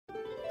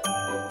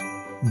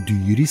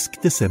Dyrisk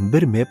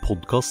desember med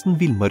podcasten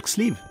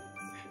Villmarksliv.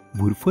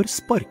 Hvorfor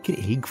sparker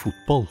elg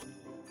fotball?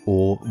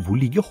 Og hvor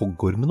ligger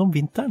hoggormen om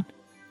vinteren?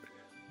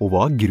 Og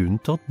hva grunnen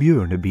til at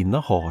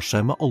bjørnebinna har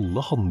seg med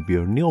alle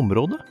hannbjørnene i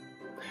området?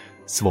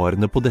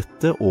 Svarene på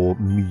dette og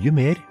mye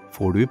mer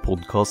får du i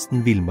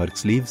podcasten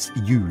Villmarkslivs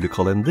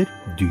julekalender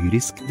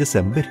Dyrisk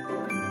desember,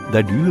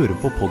 der du hører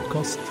på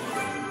podcast.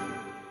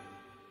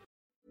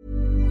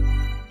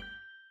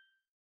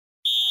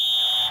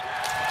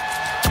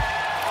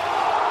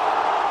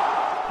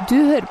 Du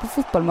hører på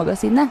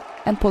Fotballmagasinet,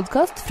 en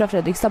podcast fra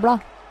Fredrikstad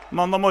Blad.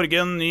 Mandag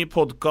morgen, ny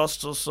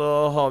podcast, og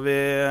så har vi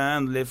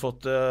endelig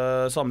fått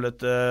samlet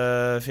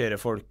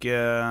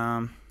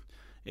feriefolket.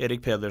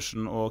 Erik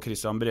Pedersen og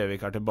Christian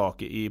Brevik er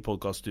tilbake i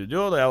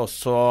podcaststudio. Det er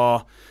også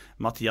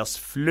Mathias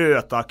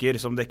Fløtaker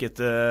som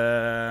dekket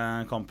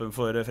kampen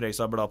for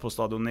Fredrikstad Blad på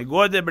stadion i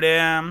går. Det ble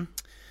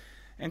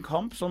en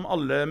kamp som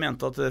alle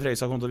mente at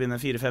Fredrikstad kom til å vinne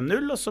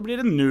 4-5-0, og så blir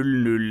det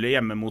 0-0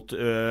 hjemme mot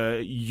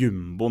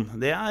Jumboen.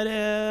 Det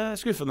er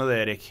skuffende det,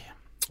 Erik.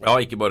 Ja,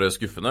 ikke bare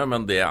skuffende,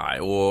 men det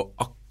er jo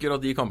akkurat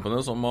de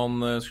kampene som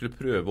man skulle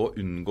prøve å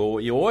unngå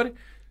i år,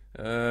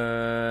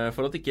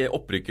 for at ikke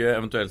opprykket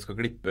eventuelt skal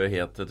glippe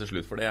helt til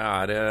slutt, for det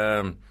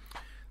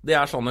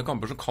er sånne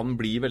kamper som kan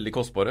bli veldig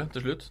kostbare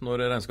til slutt,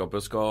 når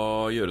regnskapet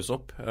skal gjøres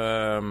opp.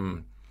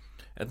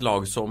 Et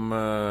lag som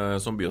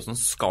Byåsen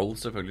skal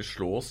selvfølgelig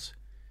slås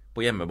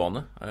på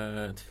hjemmebane.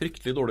 Et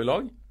fryktelig dårlig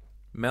lag,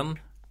 men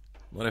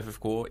når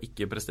FFK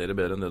ikke presterer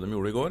bedre enn det de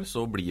gjorde i går,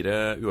 så blir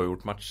det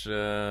uavgjort match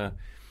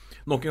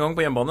nok en gang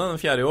på hjemmebane,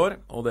 den 4. i år,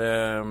 og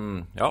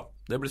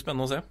det blir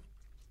spennende å se.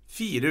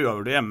 4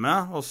 uavgjorte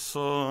hjemme, og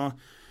så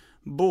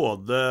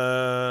både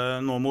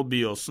nå mot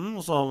Byåsen,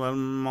 og så har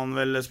man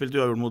vel spilt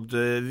uavgjort mot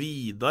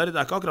Vidar. Det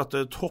er ikke akkurat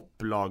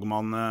topplag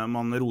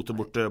man roter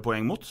bort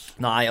poeng mot.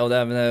 Nei,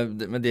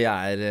 men det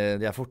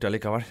er fort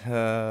likevel.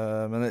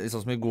 Men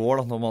sånn som i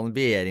går, da, når man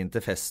ber inn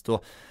til fest,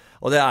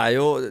 og det er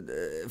jo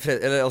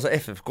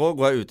FFK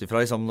går jeg ut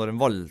ifra liksom, når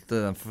de valgte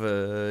den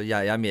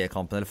jeg er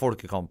med-kampen, eller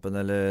folkekampen,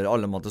 eller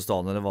alle mann til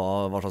staden, eller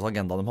hva slags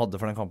agenda de hadde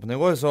for den kampen i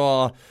går,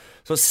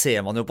 så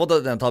ser man jo på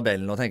den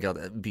tabellen og tenker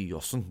at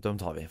Byåsen, de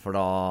tar vi, for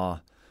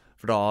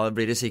da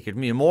blir det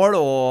sikkert mye mål,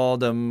 og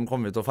de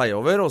kommer vi til å feie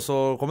over, og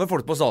så kommer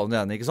folk på stadion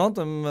igjen, ikke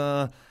sant?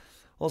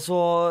 Og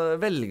så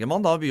velger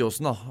man da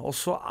Byåsen, da, og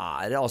så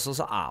er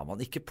man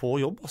ikke på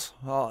jobb, altså.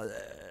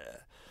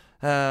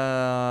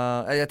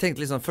 Jeg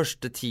tenkte liksom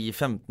første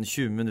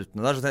 10-15-20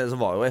 minuttene der, så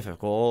var jo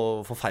FFK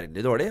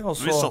forferdelig dårlig.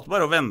 Vi satt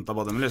bare og ventet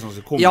på dem liksom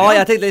så kom ja, igjen.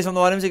 jeg tenkte liksom,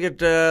 nå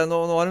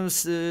har de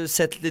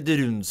sett litt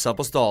rundt seg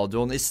på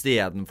stadion i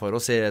stedet for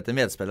å se etter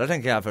medspillere,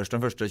 tenker jeg først, de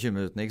første 20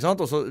 minuttene, ikke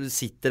sant? Og så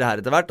sitter det her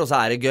etter hvert, og så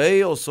er det gøy,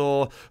 og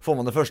så får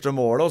man det første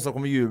målet, og så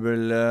kommer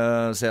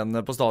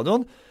jubelscenene på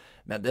stadion.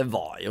 Men det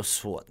var jo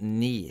så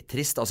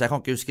nedtrist. Altså, jeg kan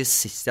ikke huske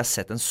sist jeg har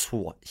sett en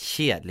så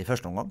kjedelig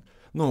første omgang.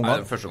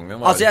 Nei, første gangen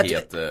var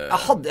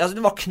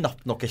det var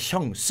knapt nok en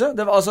sjanse.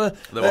 Det var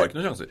ikke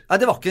noen sjanser. Nei,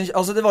 det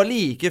var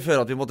like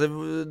før at vi måtte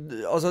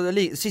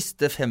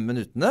siste 5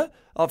 minuttene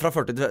fra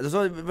 40 til 50,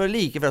 så var det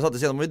like før jeg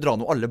satte siden må vi dra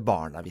noe alle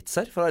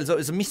barna-vitser, for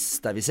så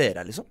mister vi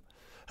seere liksom.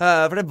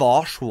 For det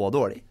var så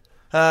dårlig.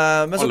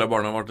 Alle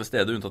barna var til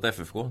stede unntatt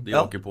FFK. De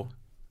var ikke på.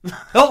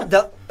 Ja,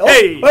 det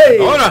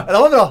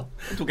var bra.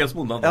 Jeg tok en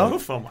spontan. Ja,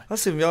 da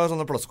ser vi har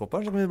sånne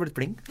plastkopper som har blitt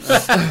bling.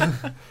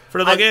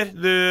 Fløtaker,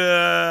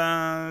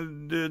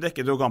 du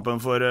dekket jo kampen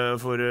for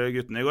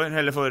guttene i går,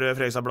 eller for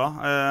Fredrikstad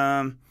Blad.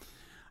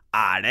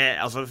 Har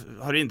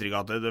du inntrykk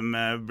av at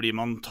blir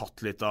man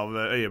tatt litt av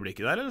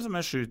øyeblikket der, eller som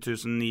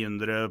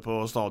 7900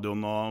 på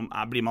stadion, og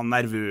blir man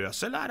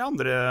nervøs, eller det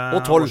andre?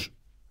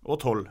 Og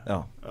 12.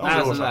 Ja. Nei,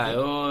 det er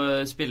jo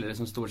spillere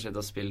som stort sett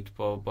har spilt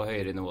på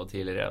høyere nivå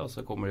tidligere, og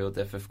så kommer de jo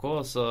til FFK,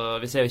 og så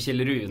vi ser jo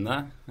Kjell Rune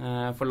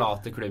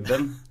forlate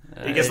klubben.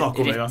 Ikke snakk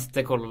om det, ja. Rett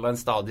til Color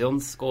Line Stadion,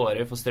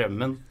 skårer for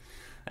Strømmen.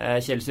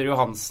 Kjelsrud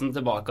Johansen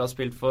tilbake har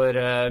spilt for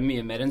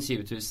mye mer enn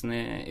 7000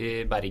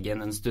 i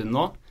Bergen en stund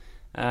nå.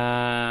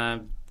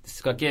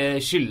 Skal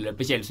ikke skylde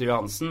på Kjelsrud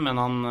Johansen, men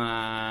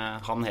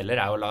han heller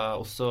er jo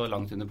også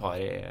langt under par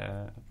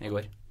i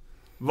går.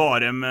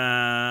 Men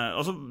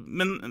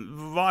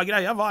hva er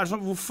greia?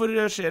 Hvorfor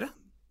skjer det?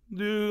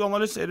 Du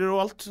analyserer jo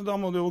alt. Da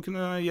må du jo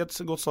kunne gi et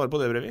godt svar på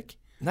det, Brevik.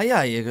 Nei,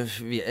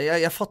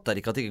 jeg fatter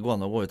ikke at det ikke går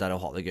an å gå ut der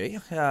og ha det gøy.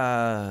 Jeg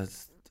har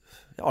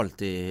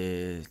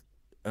alltid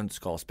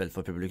ønsket å spille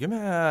for publikum.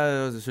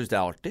 Jeg synes det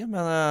er artig,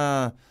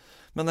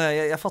 men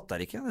jeg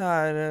fatter ikke.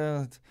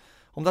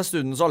 Om det er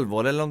stundens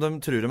alvor, eller om de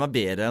tror de er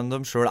bedre enn de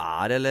selv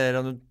er, eller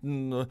om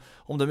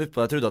de oppe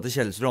der trodde at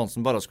Kjelsrud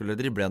Johansen bare skulle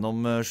drible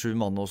gjennom 7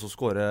 mann og så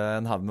skåre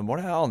en haug med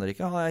mål. Jeg aner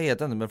ikke. Jeg er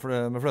helt enig med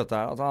Fløte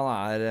her. At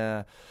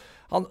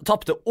han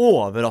tappte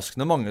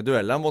overraskende mange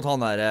dueller mot han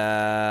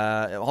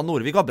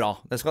Norvik var bra.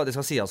 Det skal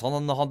sies.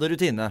 Han hadde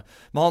rutine.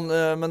 Men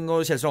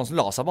når Kjelsrud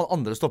Johansen la seg på den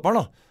andre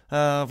stopperen,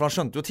 for han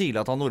skjønte jo tidlig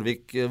at han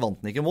Norvik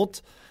vant den ikke mot,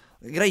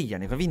 greier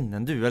han ikke å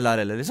vinne en duell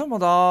der, eller liksom. Og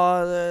da,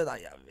 nei,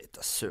 jeg vet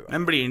søren.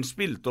 Men blir han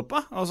spilt opp,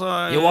 da? Altså,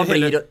 Jo, han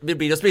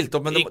blir jo spilt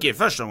opp, men ikke i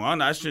første omgang.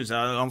 Der synes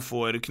jeg han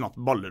får knapt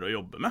baller å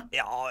jobbe med.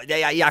 Ja,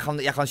 jeg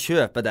kan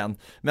kjøpe den.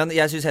 Men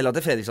jeg synes heller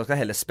at Fredrikstad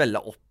skal heller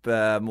spille opp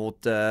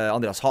mot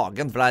Andreas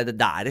Hagen. For det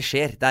er der det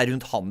skjer. Det er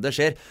rundt han det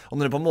skjer.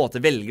 Og når du på en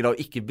måte velger da å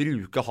ikke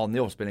bruke han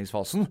i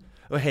oppspillingsfasen,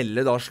 og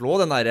heller da slå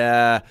den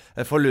der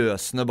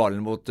forløsende ballen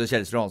mot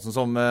Kjelsrud Johansen,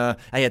 som jeg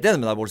er helt enig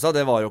med deg, Bolstad.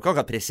 Det var jo ikke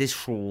akkurat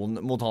presisjon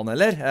mot han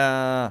heller.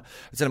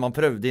 Selv om han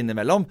prøvde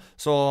innimellom.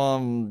 Så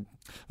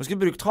man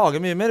skulle brukt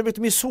Hagen mye mer.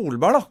 Brukte mye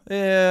Solberg, da.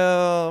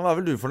 Var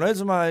vel du fornøyd,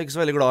 som er ikke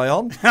så veldig glad i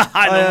han?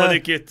 Nei, nå må du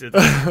kutte ut.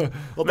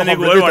 Men i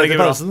går var det ikke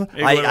bra.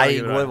 Nei,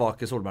 i går var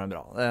ikke Solberg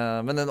bra.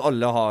 Men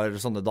alle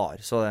har sånne dager.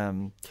 Så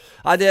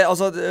nei, det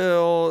altså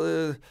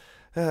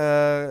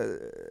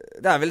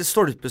det er vel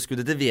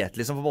stolpeskuddet til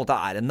Vetli som på en måte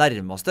er det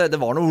nærmeste. Det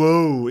var noe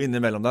wow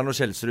innimellom der når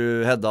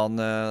Kjelsrud hedda han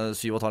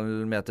 7,5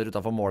 meter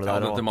utenfor målet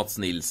der. Ja, til Mats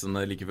Nilsen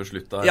like før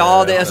slutt der. Ja,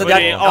 det er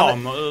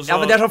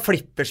men det er sånn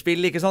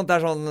flipperspill, ikke sant?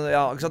 Det er sånn,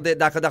 ja, ikke sant?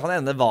 Det kan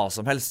ende hva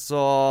som helst.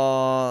 Så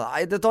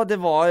nei, det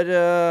var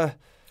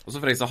Og så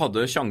Fredrikstad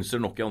hadde sjanser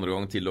nok i andre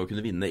gang til å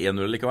kunne vinne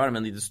 1-0 likevel,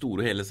 men i det store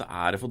og hele så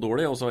er det for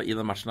dårlig. Og så i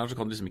den matchen her så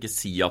kan du liksom ikke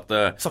si at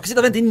skal ikke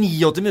sitte og vente i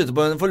 89 minutter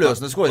på en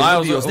forløsende skåring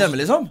på Byåsen hjemme,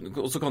 liksom.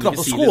 Og så kan du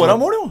ikke si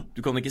mål, jo. Du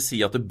kan ikke si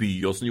at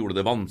Byåsen gjorde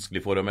det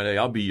vanskelig for dem, eller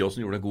ja,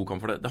 Byåsen gjorde en god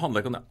kamp for det. Det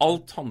handler ikke om det.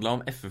 Alt handlet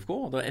om FFK,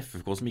 og det var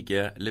FFK som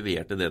ikke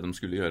leverte det de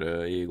skulle gjøre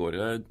i går.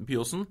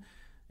 Byåsen,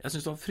 jeg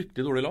synes det var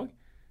fryktelig dårlig lag.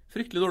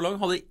 Fryktelig dårlig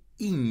lag, hadde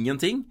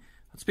ingenting.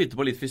 Spilte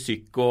på litt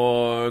fysikk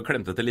og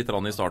klemte til litt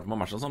i starten på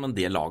matchen, men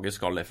det laget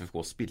skal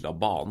FFK spille av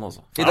banen,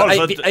 altså. Vi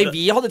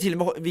hadde til og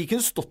med vi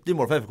kunne stått i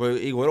mål for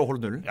FFK i går og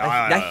holdt nullen. Det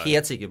er jeg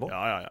helt sikker på.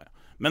 Ja.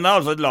 Men det er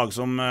altså et lag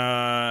som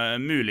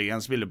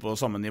muligens spiller på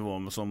samme nivå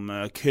som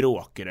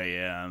Kråkerøy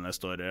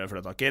neste år,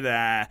 Fløtaker.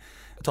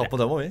 Ta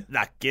på det må vi. Det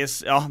er ikke,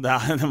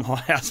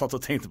 jeg satt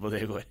og tenkte på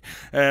det i går.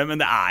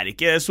 Men det er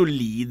ikke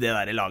solid det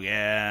der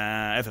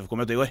laget FFK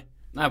møtte i går.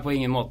 Nei, på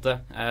ingen måte.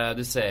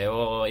 Du ser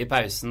jo i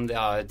pausen, de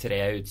har 3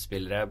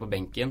 utspillere på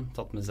benken,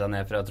 tatt med seg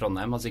ned fra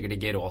Trondheim, har sikkert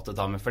ikke råd til å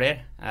ta med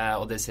flere,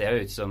 og det ser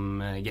jo ut som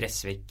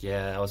Gressvik,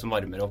 og som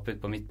varmer opp ut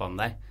på midtbanen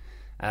der.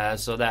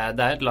 Så det er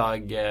et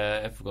lag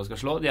FK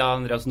skal slå. De har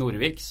Andreas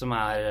Norvik, som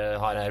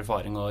har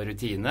erfaring og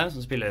rutine,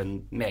 som spiller en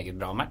meget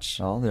bra match.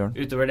 Ja, det gjør han.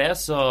 Utover det,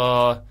 så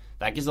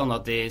det er ikke sånn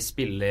at de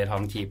spiller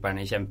han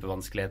keeperen i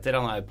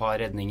kjempevanskeligheter. Han har et par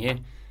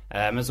redninger.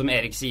 Men som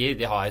Erik sier,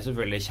 de har jo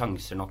selvfølgelig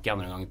sjanser nok i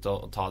andre gang til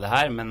å ta det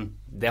her, men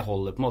det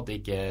holder på en måte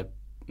ikke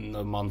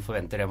når man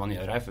forventer det man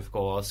gjør av FFK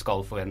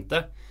skal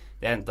forvente.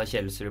 Det hentet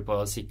Kjelsrud på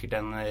sikkert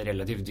en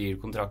relativt dyr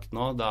kontrakt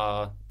nå.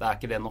 Da er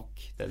ikke det nok,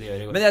 det de gjør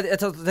i går. Men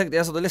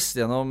jeg satt og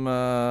leste gjennom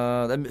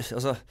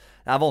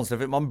det er vanskelig,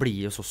 for man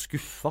blir jo så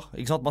skuffa,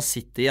 ikke sant? Man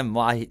sitter hjemme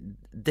og er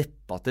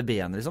deppa til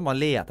benet, liksom. Man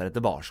leter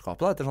etter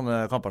barskapet etter sånne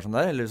kamper som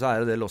det eller så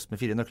er det låst med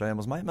 4 nøkler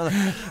hjemme hos meg.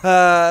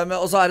 Men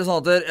og så er det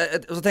sånn at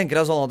og så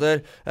tenker jeg sånn at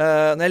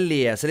når jeg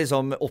leser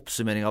liksom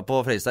oppsummeringen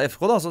på Fredrikstad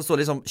FK da, så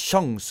står det liksom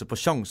sjanse på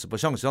sjanse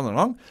på sjanse i andre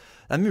gang.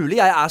 Det er mulig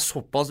jeg er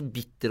såpass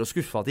bitter og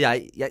skuffa at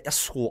jeg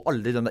så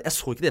aldri jeg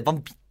så ikke det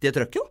vanvittige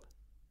trøkket da.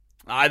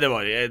 Nei, det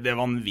var det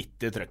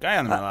vanvittige trøkket, jeg er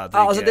enig med deg.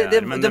 Ja, altså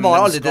det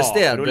var aldri til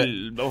stede.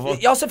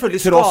 Ja,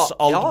 selvfølgelig. Tross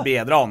alt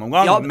bedre annen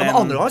omgang. Ja, men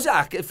andre gang så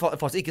er jeg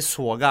faktisk ikke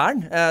så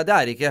gæren. Det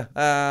er ikke.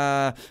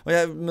 Og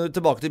jeg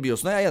tilbake til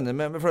Byåsen, jeg er enig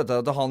med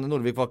Fløta at han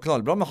Norvik var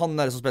knallbra, men han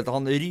der som spilte,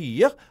 han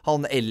Rye,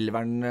 han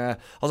Elveren,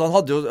 altså han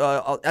hadde jo,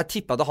 jeg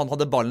tippet at han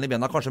hadde ballen i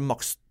bena kanskje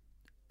maks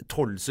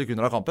 12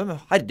 sekunder av kampen,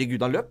 men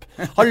herregud han løp.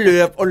 Han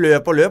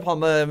løp,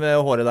 han med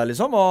håret der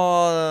liksom,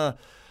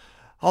 og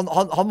han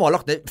må ha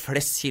lagt ned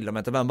flest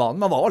kilometer med den banen,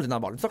 men han var aldri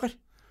nær ballen, stakkar.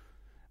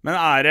 Men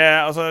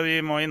altså vi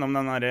må innom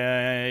den der,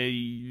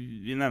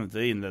 vi nevnte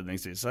det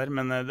innledningsvis her,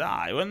 men det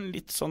er jo en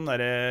litt sånn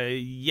der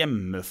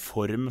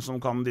hjemmeform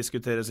som kan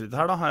diskuteres litt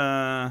her da.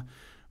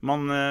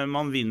 Man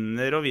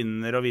vinner og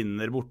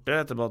vinner borte,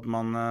 etterpå at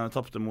man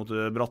tappte mot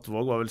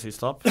Brattvåg, var vel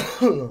sist tap.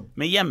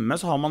 Men hjemme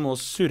så har man nå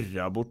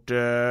surret bort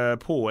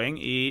poeng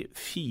i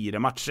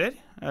 4 matcher.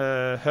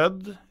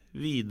 Hødd,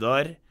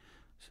 Vidar,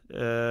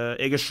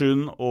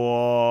 Egersund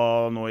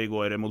og nå i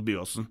går mot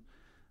Byåsen.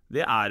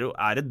 Det er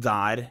det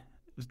der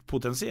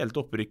potensielt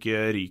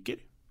opprykket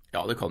ryker?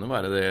 Ja, det kan jo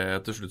være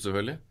det til slutt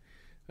selvfølgelig.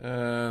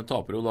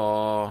 Taper jo da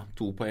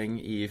 2 poeng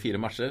i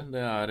 4 matcher.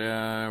 Det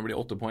blir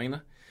 8 poeng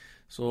det.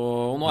 Så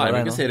nå er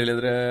det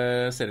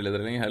ikke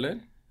serieledere lenger heller.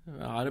 Det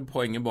er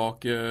poenget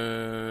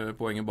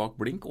bak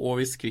Blink. Og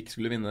hvis Kvikk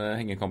skulle vinne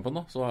hengekampen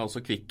da, så er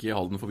også Kvikk i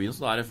Halden forbi,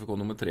 så da er FK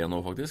nummer 3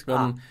 nå faktisk.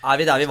 Men er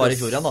vi der vi var i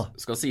fjor igjen da?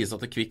 Skal sies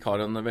at Kvikk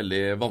har en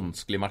veldig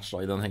vanskelig match da,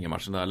 i den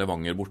hengematchen. Det er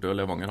Levanger borte, og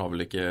Levanger har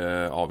vel ikke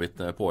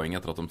avgitt poeng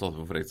etter at de tatt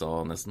på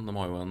Fredrikstad nesten. De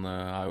har jo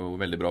er jo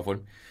veldig bra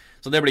form.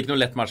 Så det blir ikke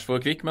noe lett match for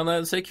Kvikk,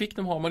 men se Kvikk,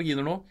 de har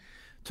marginer nå.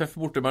 Tøff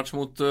bortematch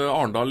mot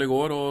Arendal i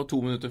går, og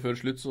 2 minutter før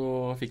slutt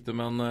så fikk de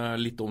en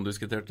litt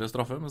omdiskutert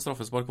straffe, men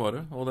straffespark var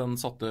det, og den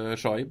satte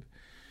Shaib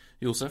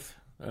Josef.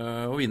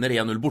 Og vinner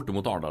 1-0 borte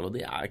mot Arendal, og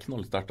det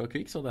knallsterkt av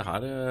Kvikk, så det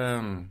her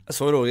Jeg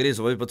så Roger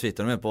Riise var ute på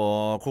Twitter med på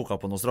å koke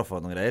på noen straffer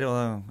og noen greier,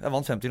 og jeg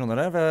vant 50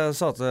 kroner der. For jeg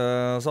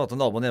sa til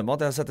naboen hjemme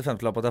at jeg setter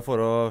 50-lapp at jeg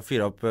får å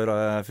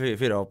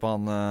fyre opp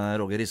han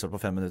Roger Riise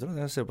på 5 minutter.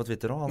 Jeg ser på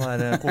Twitter også,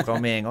 han koka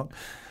med en gang.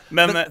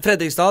 Men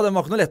Fredrikstad, det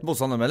var ikke noe lett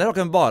motstand med, eller? Har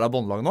ikke de bare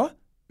båndlag nå?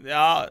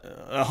 Ja,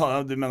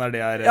 du mener det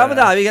Ja, men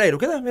vi greier jo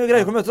ikke det. Vi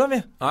greier ikke å møte dem, vi.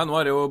 Nei, nå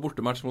det jo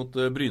bortematch mot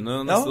Bryne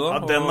neste da.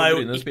 Ja, den jo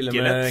Bryne spiller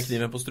ikke med lett.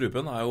 kniven på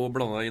strupen. Jo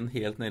blandet inn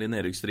helt ned i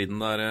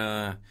nedrykksstriden der.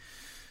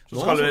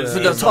 Så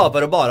de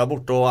taper bare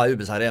borte og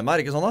ubeseiret hjemme,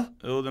 ikke sånn da?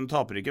 Jo, de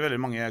taper ikke veldig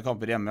mange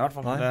kamper hjemme i hvert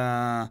fall.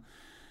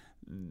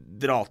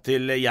 Dra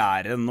til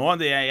Jæren nå,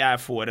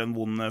 jeg får en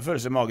vond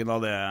følelse i magen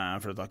av det,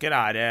 Fløtaker.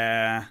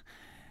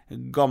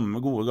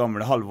 Gode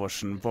gamle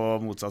Halvorsen på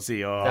motsatt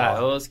side. Det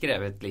jo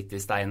skrevet litt i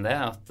stein det,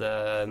 at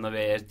når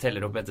vi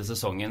teller opp etter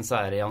sesongen,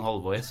 så det Jan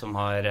Halvor som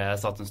har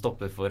satt en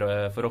stopper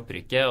for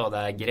opprykket, og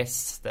det gress,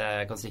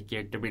 det kan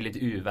sikkert bli litt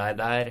uvær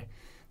der.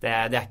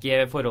 Det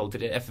ikke forhold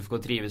til FFK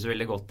trives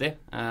veldig godt i,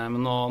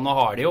 men nå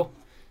har de jo,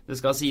 det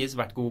skal sies,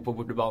 vært gode på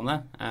bortebane,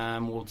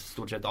 mot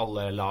stort sett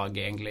alle lag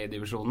egentlig i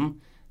divisjonen.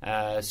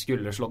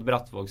 Skulle slått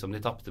Brattvåg som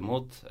de tappte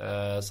mot,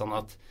 sånn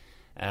at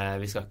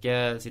vi skal ikke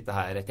sitte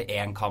her etter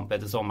en kamp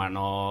etter sommeren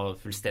og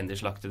fullstendig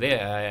slakte de.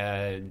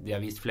 De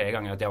har vist flere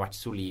ganger at de har vært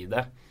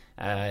solide.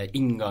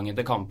 Inngangen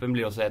til kampen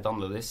blir også helt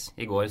annerledes.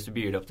 I går så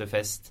byr de opp til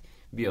fest.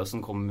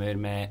 Byåsen kommer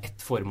med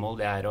ett formål,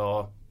 det å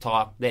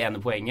ta det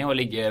ene poenget og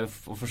ligge og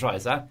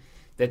forsvare seg.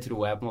 Det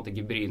tror jeg på en måte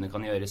ikke Bryne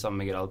kan gjøre i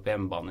samme grad på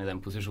hjemmebane i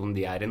den posisjonen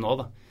de i nå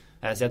da.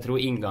 Så jeg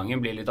tror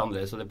inngangen blir litt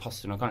annerledes, og det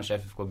passer nok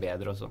kanskje FFK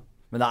bedre også.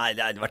 Men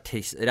det har vært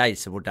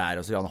reise bort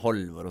der, og så Jan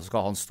Halvor, og så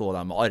skal han stå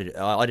der med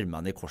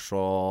armene i kors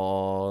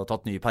og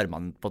tatt ny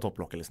permanent på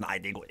topplokket. Nei,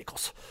 det går ikke,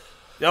 altså.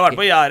 Jeg har vært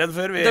på Jæren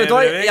før.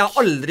 Jeg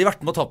har aldri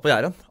vært med å tatt på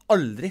Jæren.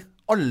 Aldri.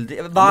 Hver gang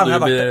jeg har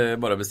vært der.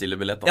 Bare bestille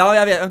billett da. Ja,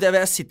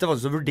 jeg sitter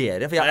faktisk og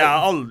vurderer. For jeg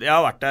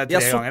har vært der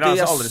 3 ganger,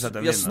 jeg har aldri sett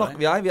dem vinne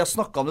der. Vi har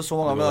snakket om det så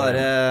mange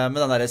ganger med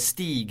den der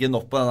stigen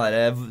opp på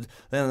den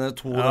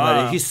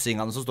der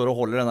hyssingene som står og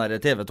holder den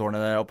der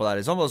TV-tårnet oppe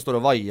der liksom, og står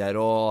og veier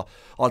og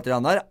alt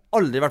det der.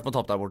 Aldri vært med å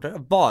tappe der borte,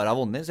 bare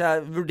har vunnet, så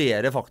jeg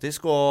vurderer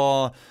faktisk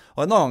og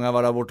en annen gang jeg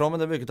var der borte,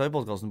 men det bør ikke ta i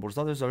podcasten,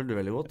 Bolstad, det husker vel du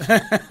veldig godt.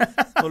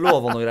 Nå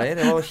lovet noe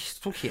greier, jeg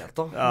tok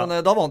helt av, men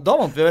da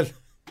vant vi vel.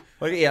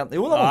 Jo, da vant vi.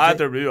 Nei, jeg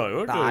tror det blir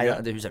uavgjort. Nei,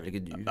 det husker vel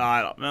ikke du. Nei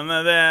da, men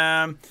det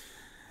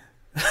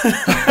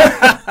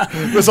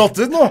Du ble satt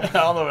ut nå?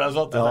 Ja, nå ble jeg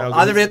satt ut. Ja.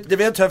 Nei, det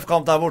blir en tøff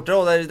kamp der borte,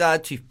 og det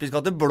typisk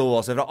at det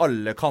blåser fra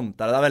alle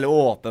kanter. Det veldig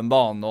åpen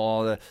bane,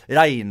 og det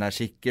regner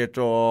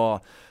sikkert,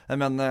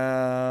 men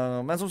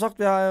som sagt,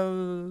 vi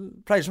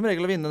pleier som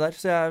regel å vinne der,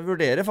 så jeg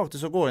vurderer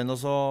faktisk å gå inn og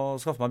så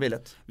skaffe meg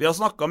billett. Vi har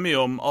snakket mye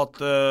om at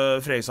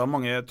Fredrikstad har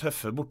mange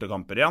tøffe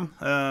bortekamper igjen.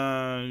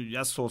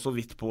 Jeg så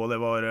vidt på, det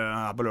var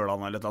her på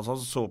lørdagen eller noe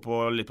sånt, så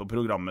på litt på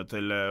programmet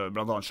til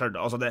blant annet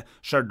Stjørdal, altså det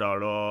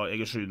Stjørdal og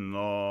Egersund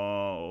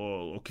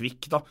og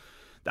Kvikk da.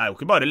 Det jo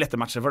ikke bare lette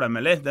matcher for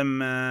dem heller.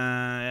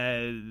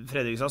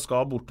 Fredrikstad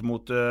skal bort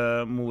mot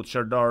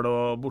Stjørdal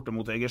og borte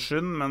mot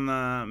Egersund,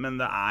 men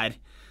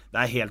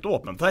det helt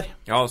åpent her.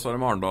 Ja, så det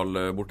med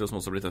Arendal borte som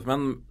også blir tøft.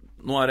 Men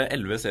nå det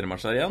 11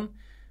 seriematcher igjen,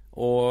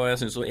 og jeg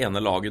synes jo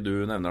ene laget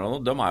du nevner nå,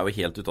 de jo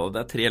helt ute av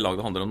det. Det 3 lag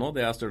det handler om nå.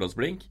 Det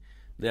Stjørdalsblink,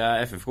 det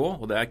FFK,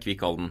 og det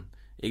Kvikk Halden.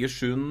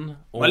 Egersund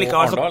og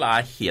Arendal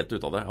helt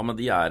ute av det. Ja,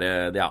 men de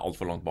alt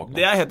for langt bak nå.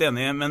 Det jeg helt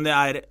enig i, men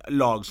det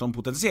lag som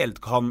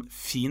potensielt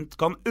fint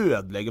kan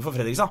ødelegge for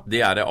Fredrikstad. Det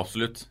det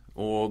absolutt.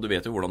 Og du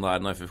vet jo hvordan det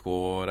når FFK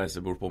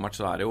reiser bort på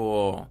match, så det jo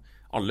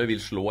alle vil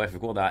slå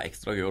FFK, det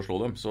ekstra gøy å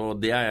slå dem. Så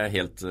det jeg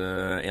helt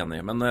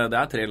enig i. Men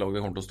det 3 lag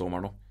det kommer til å stå med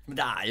her nå. Men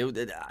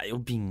det jo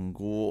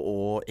bingo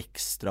og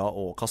ekstra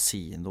og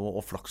kasino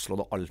og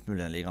flakslodd og alt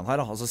mulig i den ligaen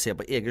her. Altså se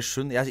på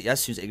Egersund. Jeg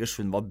synes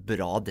Egersund var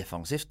bra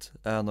defensivt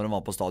når de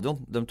var på stadion.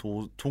 De 2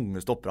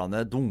 tunge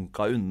stopperne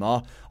dunka unna.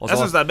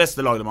 Jeg synes det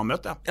beste laget de har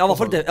møtt, ja. Ja, i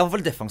hvert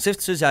fall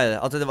defensivt synes jeg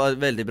at det var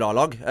et veldig bra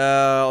lag.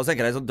 Og så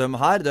tenker jeg liksom,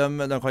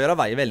 de kan gjøre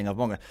vei i vellinga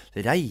på mange.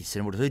 Så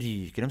reiser de bort, så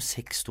ryker de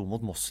 6-2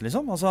 mot Moss,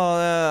 liksom. Altså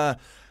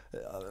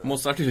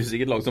Moss tydeligvis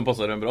ikke et lag som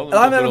passer dem bra.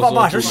 Nei, men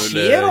hva som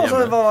skjer? Altså,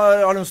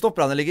 har de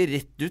stopperne ligger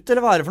rett ut,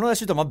 eller hva det for noe? Jeg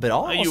synes de var bra.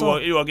 Altså.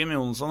 Joachim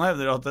Jonsson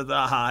hevder at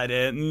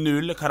det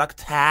null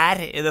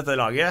karakter i dette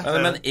laget.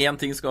 Ja, men en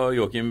ting skal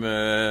Joachim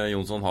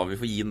Jonsson ha, vi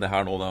får gi inn det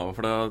her nå, da,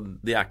 for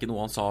det ikke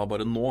noe han sa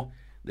bare nå.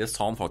 Det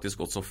sa han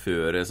faktisk også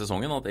før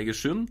sesongen, at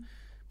Egersund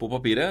på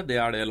papiret,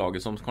 det det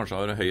laget som kanskje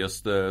har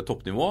høyest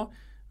toppnivå,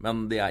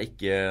 men det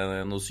ikke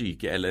noe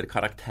syke eller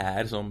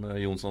karakter, som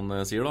Jonsson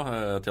sier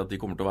da, til at de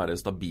kommer til å være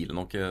stabile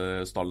nok.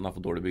 Stallen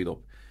for dårlig bygd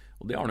opp.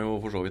 Og det har han jo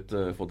for så vidt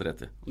fått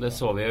rett i. Det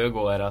så vi jo i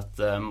går,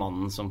 at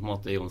mannen som på en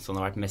måte Jonsson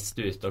har vært mest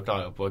ute og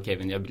klaget på,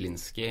 Kevin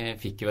Jablinski,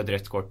 fikk jo et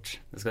rødt kort,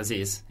 det skal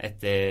sies,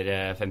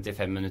 etter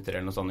 55 minutter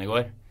eller noe sånt i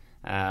går.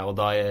 Og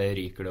da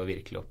ryker det jo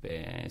virkelig opp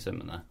i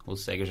sømmene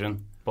hos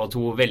Egersund. På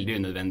 2 veldig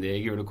unødvendige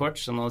gule kort,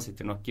 så nå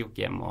sitter nok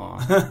Jokke hjem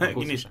og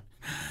koser seg.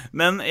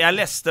 Men jeg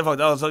leste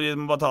faktisk, altså vi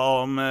må bare ta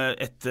om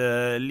et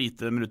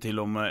lite minutt til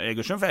om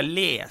Egersund, for jeg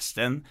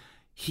leste en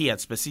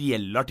helt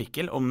spesiell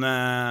artikkel om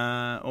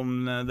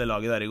det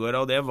laget der i går,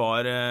 og det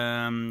var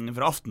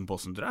fra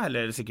Aftenposten, tror jeg,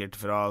 eller sikkert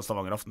fra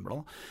Stavanger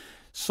Aftenblad,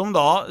 som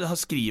da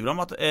skriver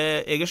om at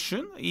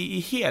Egersund i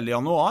hele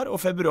januar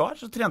og februar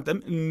så trente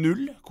de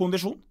null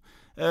kondisjon.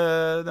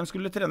 De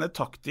skulle trene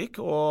taktikk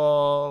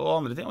og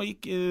andre ting, og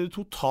gikk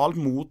totalt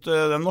mot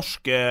den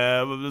norske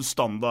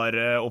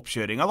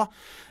standardoppkjøringen da.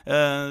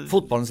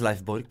 Fotballens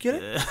Leif Borch,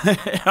 eller?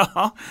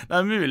 Ja, det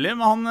er mulig,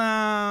 men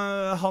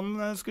han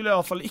skulle i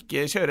hvert fall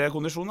ikke kjøre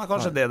kondisjon. Det er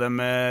kanskje det de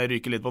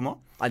ryker litt på nå?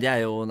 Nei, det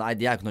er jo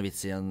ikke noe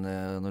vits igjen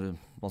når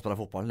man spiller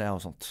fotball, det er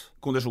jo sånt.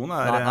 Kondisjon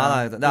Nei,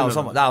 det er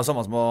jo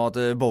samme som at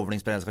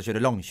bowlingspilleren skal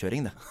kjøre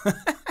langkjøring, det.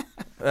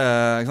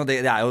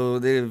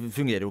 Det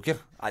fungerer jo ikke.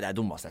 Nei, det er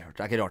dummest jeg har hørt.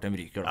 Det er ikke rart de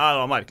ryker da. Ja,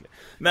 det var merkelig.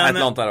 Et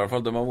eller annet der i hvert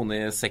fall. De har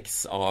vunnet 6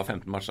 av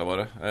 15 matcher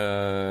bare.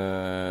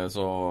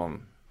 Så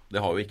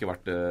det har jo ikke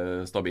vært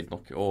stabilt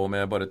nok. Og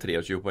med bare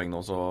 23 poeng nå,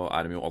 så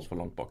er de jo alt for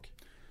langt bak.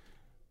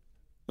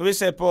 Når vi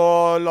ser på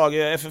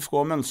laget FFK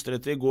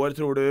mønstret i går,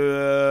 tror du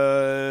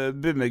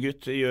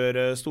Bummegutt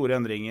gjør store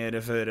endringer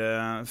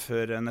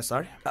før neste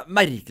helg? Det er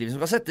merkelig hvis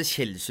man kan sette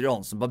Kjelsrud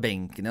Johansen på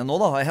benken igjen nå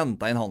da. Jeg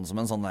hentet inn han som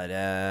en sånn der...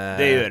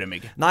 Det gjør de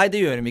ikke. Nei,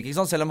 det gjør de ikke,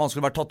 sant? Selv om han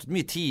skulle vært tatt ut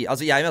mye tid.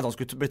 Altså, jeg vet han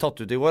skulle bli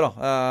tatt ut i går da.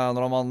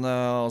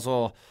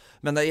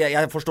 Men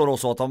jeg forstår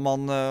også at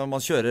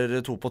man kjører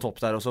 2 på topp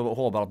der, og så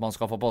håper at man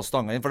skal få på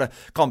stanga inn. For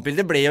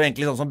kampbildet ble jo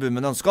egentlig sånn som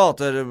Bummen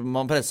ønsket, at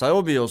man presset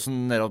jo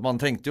Byåsen ned, at man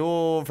trengte jo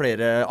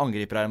flere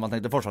angripere enn man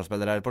trengte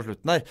forsvarsspillere her på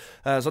slutten der.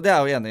 Så det er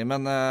jeg jo enig i,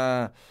 men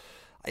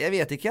jeg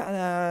vet ikke.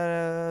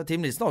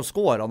 Tim Nilsen har jo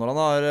skåret når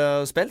han har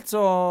spilt, så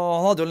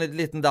han hadde jo en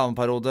liten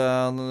down-periode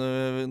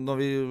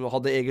når vi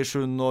hadde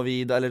Egersund og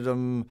Vida, eller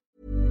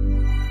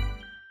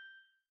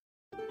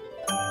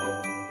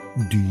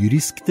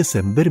Dyrisk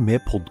desember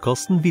med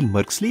podcasten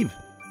Villmarksliv.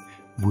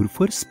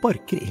 Hvorfor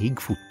sparker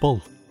elg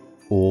fotball?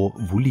 Og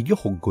hvor ligger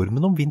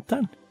hoggormen om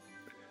vinteren?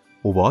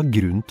 Og hva er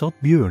grunnen til at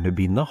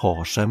bjørnebinna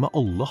har seg med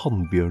alle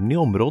hannbjørnene i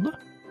området?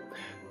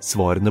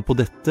 Svarene på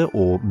dette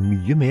og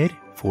mye mer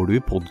får du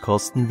i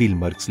podcasten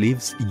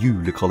Villmarkslivs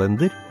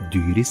julekalender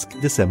Dyrisk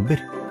desember,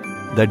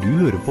 der du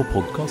hører på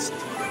podcast.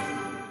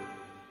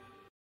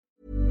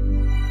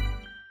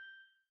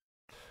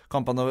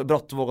 Kampene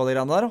Brattvåg og de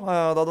greiene der,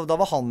 da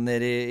var han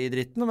nede i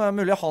dritten, men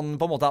mulig han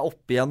på en måte er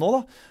oppe igjen nå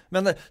da.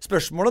 Men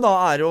spørsmålet da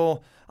er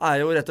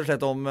jo rett og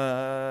slett om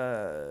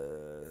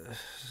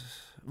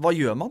hva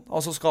gjør man?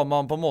 Altså skal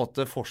man på en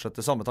måte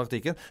fortsette samme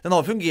taktikken? Den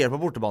har fungert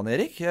på bortebane,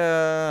 Erik,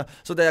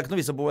 så det er ikke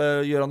noe vits å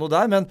gjøre noe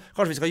der, men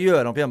kanskje vi skal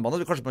gjøre den på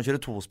hjemmebane, kanskje man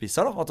kjører 2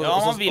 spisser da?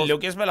 Man vil jo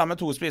ikke spille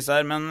med 2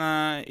 spisser, men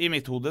i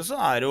mitt hode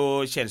så er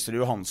jo Kjelsrud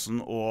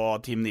Johansen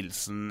og Tim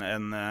Nilsen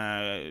en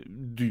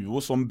duo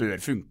som bør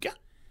funke.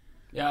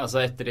 Ja,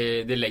 altså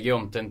de legger jo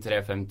om til en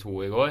 3-5-2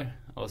 i går,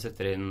 og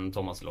setter inn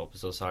Thomas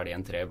Lopez, og så har de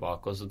en 3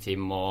 bak, og så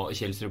Tim og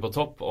Kjelsrud på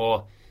topp,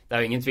 og det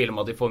er jo ingen tvil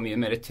om at de får mye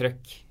mer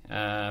trøkk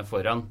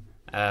foran.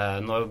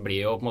 Nå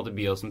blir jo på en måte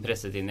Byåsen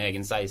presset inn i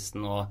egen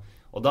 16,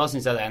 og da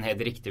synes jeg det er en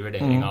helt riktig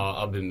vurdering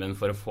av Bummen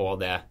for å få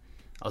det.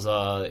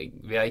 Altså,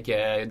 det er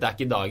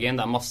ikke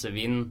dagen, det er masse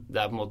vind,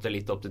 det er på en måte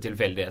litt opp til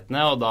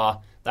tilfeldighetene, og da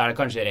er det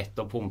kanskje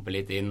rett å pumpe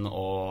litt inn,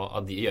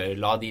 og at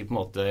la de på en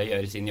måte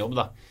gjøre sin jobb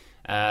da.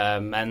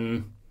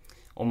 Men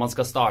om man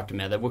skal starte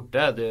med det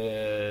borte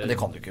det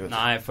kan du ikke, vet du.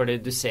 Nei, for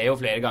du ser jo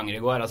flere ganger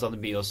i går, altså hadde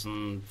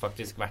Byåsen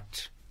faktisk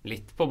vært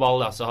litt på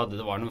ball, så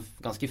det var noen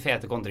ganske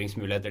fete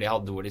kontringsmuligheter de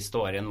hadde hvor de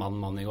står i en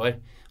mann i går.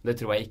 Det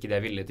tror jeg ikke det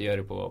er villig til å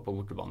gjøre på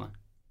bortebane.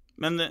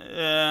 Men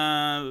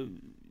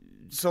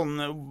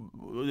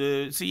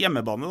si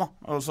hjemmebane da,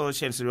 altså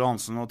Kjelsrud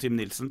Johansen og Tim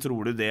Nilsen,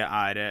 tror du det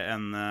er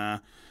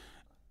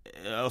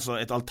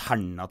et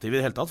alternativ i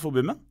det hele tatt for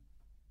Bummen?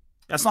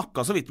 Jeg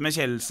snakket så vidt med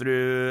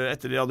Kjelsrud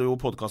etter vi hadde jo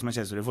podcast med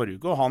Kjelsrud i forrige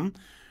uke, og han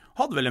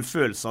hadde vel en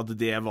følelse at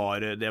det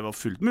var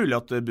fullt mulig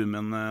at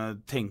Bummen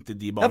tenkte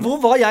de banene. Ja, hvor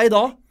var jeg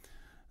da?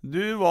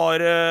 Du var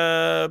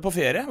på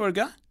ferie, var du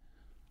ikke?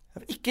 Jeg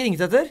har ikke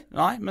ringt etter.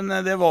 Nei, men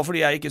det var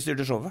fordi jeg ikke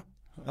styrte showet.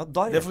 Ja,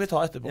 det får vi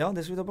ta etterpå. Ja,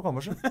 det skal vi ta på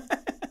kammerset.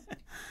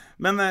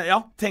 Men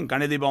ja, tenker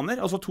han i de baner,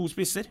 altså 2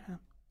 spisser.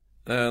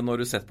 Nå har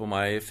du sett på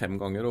meg 5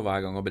 ganger, og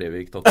hver gang har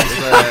Brevik tatt det.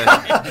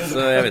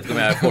 Så jeg vet ikke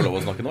om jeg får lov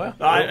å snakke nå, ja.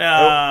 Nei,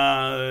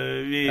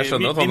 jeg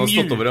skjønner at han har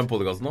stått over den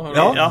podcasten nå.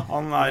 Ja,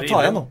 han er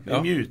inne. Vi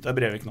muter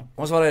Brevik nå.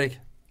 Hva svarer Erik?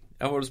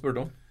 Ja, hva har du spurt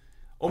om?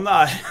 Om det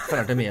er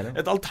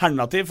et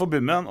alternativ for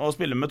Bummen å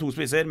spille med 2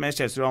 spisser, med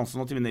Kjelsrud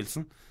Johansen og Tim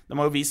Nilsen. De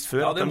har jo vist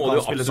før at de kan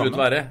spille sammen.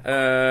 Ja, det må det jo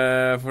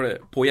absolutt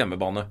være, på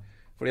hjemmebane.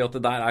 Fordi at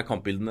der er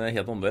kampbildene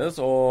helt annerledes,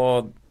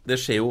 og det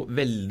skjer jo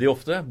veldig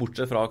ofte,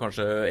 bortsett fra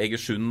kanskje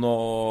Egersund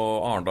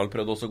og Arendal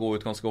prøvde også å gå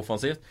ut ganske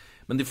offensivt.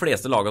 Men de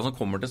fleste lagene som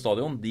kommer til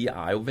stadion, de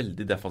er jo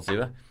veldig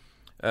defensive.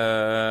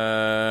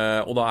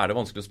 Og da er det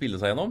vanskelig å spille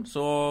seg gjennom,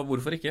 så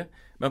hvorfor ikke?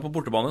 Men på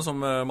bortebane,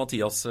 som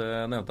Mathias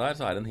nevnte her,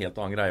 så er det en helt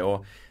annen greie,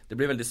 og det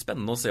blir veldig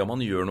spennende å se om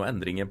man gjør noen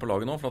endringer på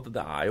laget nå, for at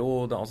det er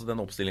jo, altså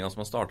den oppstillingen som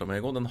man startet med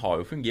i går, den har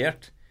jo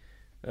fungert.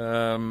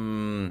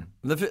 Men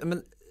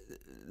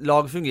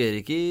lag fungerer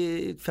ikke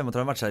i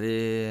 35 matcher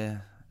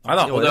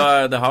Neida, i og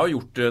året. det har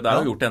jo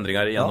Ja. gjort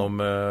endringer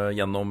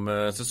gjennom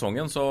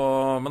sesongen,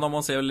 men da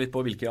man ser litt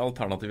på hvilke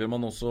alternativer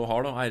man også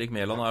har da. Eirik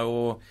Mæland er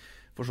jo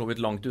for så vidt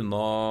langt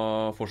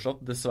unna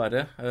fortsatt,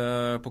 dessverre.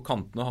 På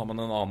kantene har man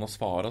en Anas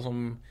Farah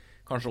som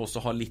kanskje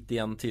også har litt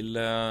igjen til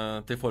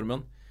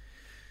formen.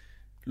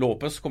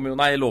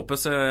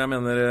 Jeg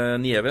mener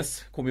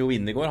Nieves kom jo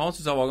inn i går. Han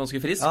synes jeg var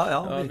ganske frisk.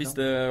 Ja, Visste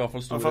i hvert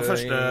fall store... For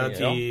første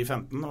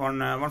 10-15 var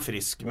han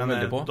frisk, men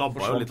det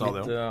dabba jo litt av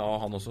det også. Av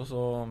han også,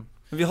 så...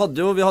 Vi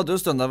hadde jo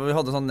stund der hvor vi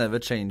hadde sånn Never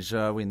Change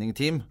a Winning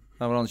Team,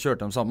 der hvor han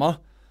kjørte dem samme.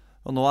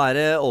 Og nå er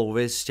det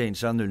Always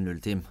Change a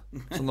 0-0-team.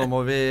 Så nå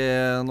må vi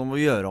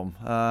gjøre om.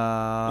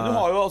 Men du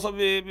har jo altså,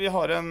 vi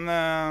har en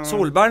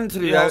Solberg,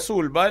 tror jeg. Ja,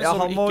 Solberg, Ja,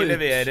 som han må ikke ut.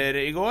 leverer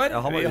i går. Ja,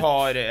 han må Vi ut.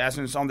 har, jeg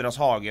synes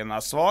Andreas Hagen er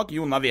svak.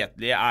 Jonna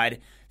Vetli er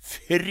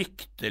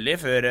fryktelig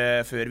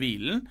før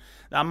hvilen.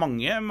 Det er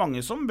mange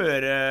som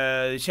bør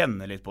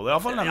kjenne litt på det, i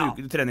hvert fall denne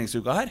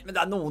treningsuka her. Men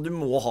det er noen du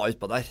må ha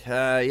utpå der.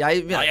 Ja,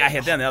 jeg er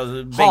helt enig.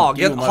 Altså,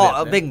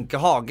 Benke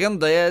Hagen,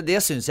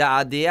 det synes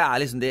jeg det er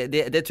liksom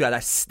det tror jeg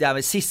det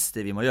er det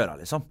siste vi må gjøre,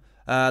 liksom.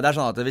 Det er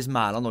sånn at hvis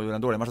Mæland nå gjorde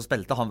en dårlig match og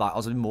spilte han,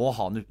 altså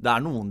det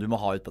er noen du må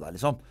ha utpå der,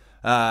 liksom.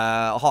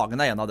 Hagen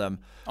er en av dem.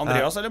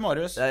 Andreas eller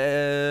Marius?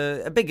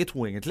 Begge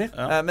to, egentlig.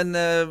 Ja. Men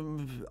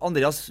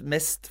Andreas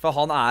mest, for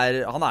han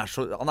er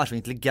så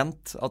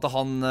intelligent at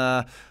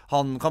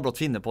han kan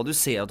blott finne på. Du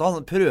ser at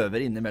han prøver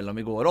innimellom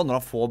i går, og når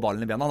han får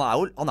ballen i bena.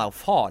 Han er jo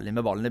farlig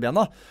med ballen i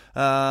bena.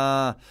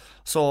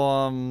 Så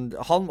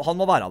han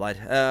må være der.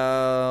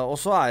 Og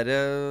så er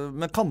det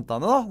med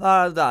kantene, da. Det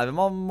er der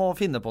man må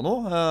finne på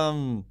noe.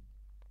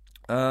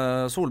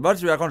 Solberg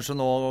tror jeg kanskje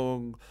nå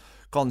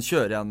kan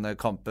kjøre en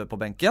kamp på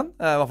benken.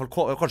 I hvert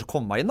fall kanskje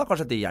komme inn da.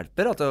 Kanskje det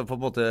hjelper at det på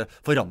en måte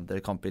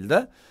forandrer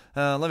kampbildet.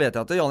 Nå vet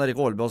jeg at Jan Erik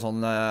Aalby og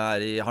sånn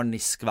er i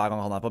harnisk hver gang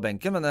han er på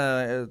benken, men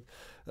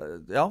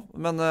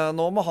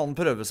nå må han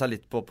prøve seg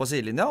litt på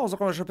sidelinja, og så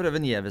kan vi kanskje prøve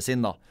Nieves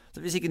inn da.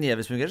 Så hvis ikke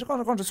Nieves fungerer, så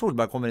kanskje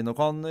Solberg kommer inn og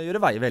kan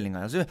gjøre vei i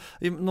vellinga. Så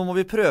nå må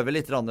vi prøve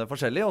litt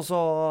forskjellig, og så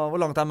hvor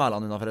langt er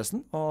Mæland unna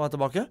forresten, og er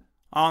tilbake?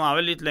 Han er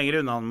vel litt lenger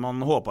unna enn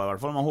man håpa, i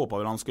hvert fall. Man håpa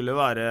vel han skulle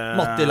være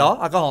Matti La,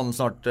 er ikke han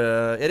snart,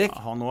 Erik?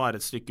 Ja, han nå er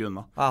et stykke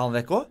unna. Er han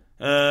vekk også?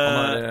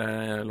 Han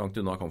er langt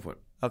unna kampform.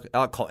 Okay,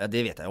 ja,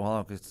 det vet jeg jo. Han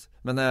har ikke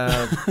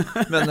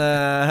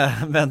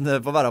men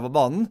på å være på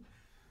banen.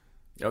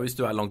 Ja, hvis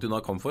du er langt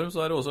unna kampform, så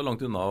er det også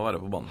langt unna å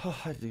være på banen.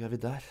 Herregud, er vi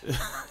der?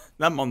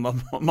 Det er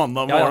mandag morgen,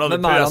 da. Det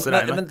pøser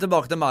regnet. Men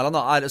tilbake til Mæland,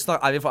 da.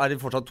 Er vi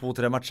fortsatt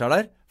 2-3 matcher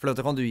der? For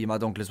kan du gi meg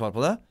et ordentlig svar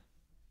på det?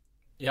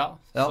 Ja,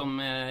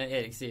 som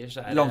Erik sier,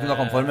 så er langt unna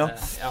kampform, ja.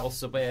 Jeg er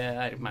også på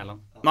Eirik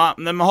Mæland. Nei,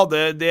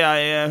 det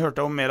jeg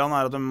hørte om Mæland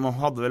er at de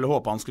hadde vel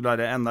håpet han skulle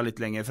være enda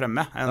litt lenger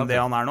fremme enn det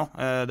han er nå.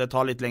 Det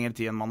tar litt lengre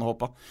tid enn man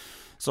håpet.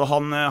 Så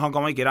han kan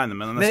man ikke regne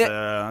med de neste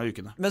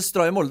ukene. Men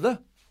Stray Molde,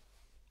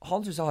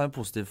 han synes jeg har en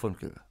positiv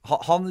formkurve.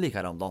 Han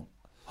liker han da.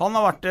 Han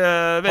har vært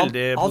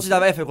veldig Han synes jeg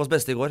var FKs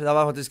beste i går. Jeg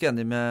var faktisk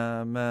enig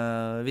med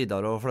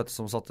Vidar og Fløte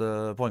som satte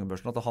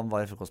poengbørsen, at han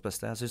var FKs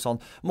beste. Jeg synes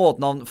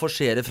måten han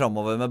forserer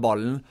fremover med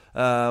ballen,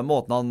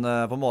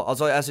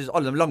 jeg synes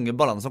alle de lange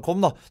ballene som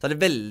kom da, så er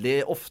det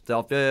veldig ofte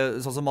at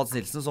vi, sånn som Mats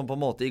Nilsen, som på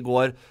en måte i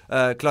går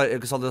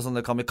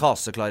sånne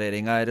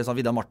kamikaze-klareringer, sånn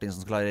Vidar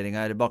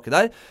Martinsen-klareringer baki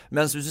der,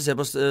 mens hvis du ser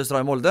på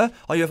Stray Molde,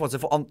 han gjør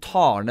faktisk for han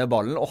tar ned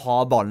ballen og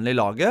har ballen i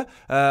laget,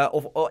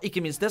 og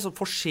ikke minst det, så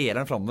forserer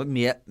han fremover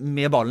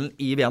med ballen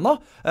i bena,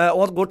 og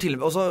han går til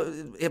og så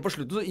på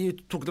slutten så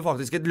tok det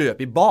faktisk et løp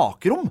i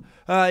bakrom,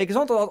 ikke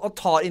sant? Og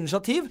tar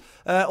initiativ,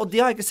 og det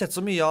har jeg ikke sett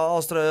så mye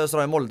av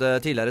Stray Molde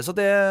tidligere, så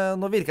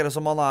nå virker det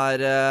som han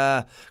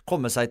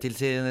kommet seg til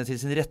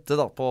sin rette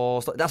da,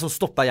 det er sånn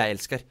stopper jeg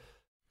elsker.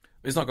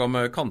 Vi snakket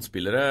om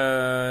kantspillere,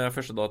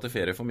 første dag til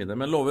ferie for middag,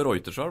 men Love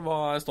Reutershall,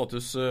 hva er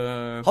status?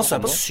 Han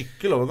ser på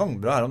sykkel over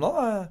gangbra her om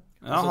dagen.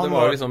 Ja, så det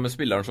var jo liksom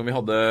spilleren som vi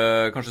hadde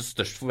kanskje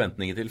størst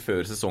forventninger til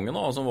før sesongen,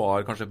 og som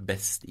var kanskje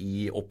best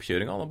i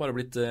oppkjøringen. Han har bare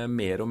blitt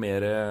mer og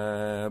mer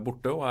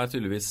borte, og er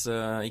tydeligvis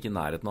ikke i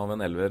nærheten av en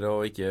elver,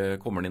 og ikke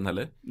kommer inn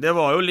heller. Det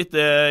var jo litt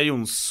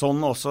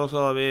Jonsson også,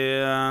 så vi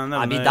nevner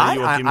Er vi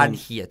der? Er han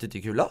helt ute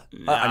i kulda?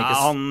 Ja,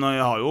 han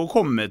har jo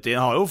kommet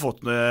inn, har jo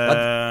fått Jeg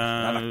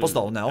har vært på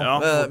stadion, jeg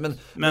også.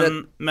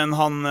 Men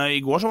han,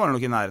 i går så var han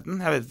nok i nærheten.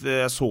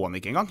 Jeg så han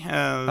ikke engang.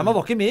 Han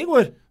var ikke med i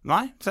går.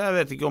 Nei, så jeg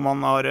vet ikke om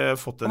han har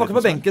fått Han var ikke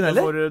på benken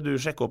heller. Det får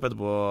du sjekke opp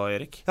etterpå,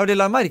 Erik. Ja, det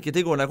la jeg merke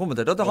til i går når jeg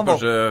kommenterte at han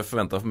kanskje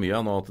forventet for mye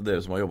nå at dere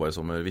som har jobbet i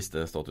sommer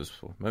visste status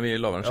på. Men vi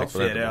laver en sjekk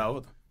på det.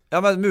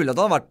 Ja, men mulig at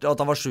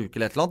han var syk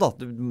eller et eller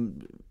annet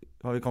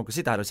da. Vi kan ikke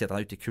sitte her og si at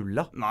han er ute i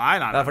kulda. Nei.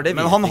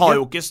 Men han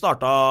har jo ikke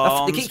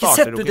startet. Ikke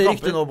sett ut det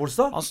ryktet nå,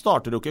 Bolstad. Han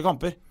starter jo ikke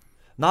kamper.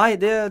 Nei,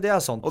 det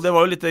er sant. Og det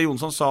var jo litt det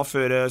Jonsson sa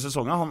før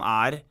sesongen.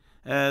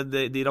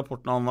 De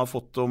rapportene han har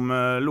fått om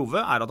Love,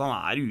 er at han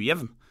er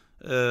ujevn.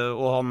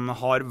 Og han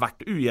har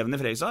vært ujevn i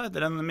Fredrikstad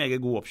etter en meget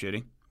god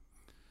oppkjøring.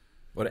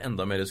 Var det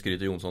enda mer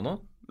skryt i Jonsson da?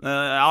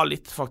 Ja,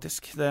 litt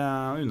faktisk. Det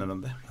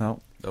unødvendig. Ja.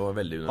 Det var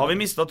veldig unødvendig. Har vi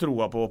mistet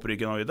troa på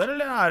opprykket nå, Vidar?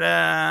 Eller er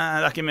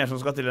det ikke mer som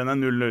skal til enn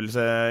en 0-0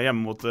 hjemme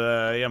mot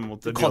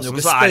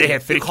Byåsen? Så er det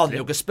helt Du kan fryktelig.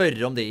 jo ikke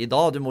spørre om det i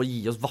dag. Du må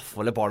gi oss i hvert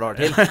fall et par dager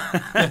til.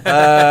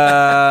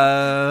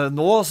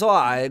 Nå så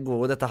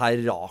går dette her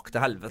rakt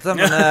til helvete.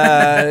 Men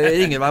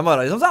ringer meg i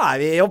morgen, liksom, så er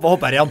vi oppe og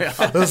hopper igjen.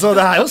 Så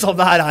det er jo sånn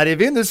det her i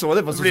byen. Du så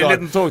det på Det blir en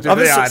liten togtur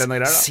til Jæren og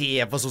greier, da.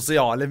 Se på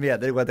sosiale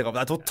medier. Det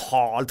er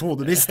totalt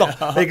hodemist,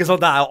 da. Ikke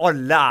sant?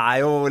 Alle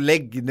er jo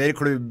legner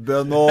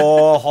klubben,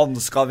 og han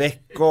skal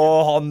vekk.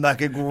 Og han er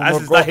ikke god nok. Jeg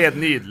synes det er helt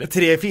nydelig.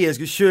 3-4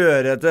 skulle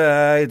kjøre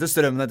til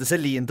strømmen etter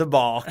Celine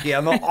tilbake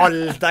igjen, og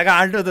alt er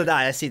gærent. Det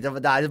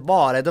er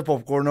bare etter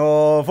popcorn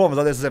og få med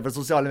seg det som ser på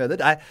sosiale medier.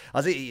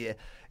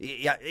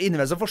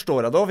 Innimellom så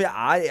forstår jeg det, for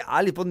jeg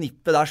er litt på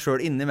nippet der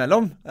selv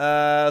innimellom,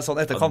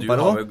 sånn etter kamper.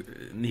 Du har jo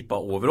nippa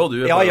over, og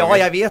du. Ja,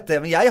 jeg vet det,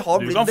 men jeg har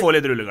Du kan få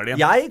litt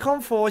rullegardin. Jeg kan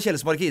få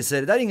Kjells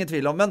markiser, det er ingen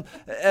tvil om, men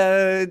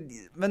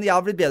jeg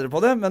har blitt bedre på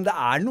det, men det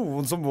er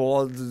noen som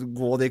må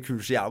gå det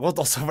kurset jeg har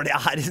gått, også, for det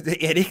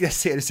Erik, jeg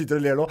ser du sitter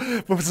og ler nå,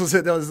 når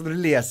du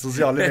leser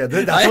sosiale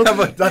medier,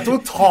 det er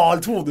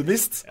totalt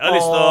hodemist. Jeg har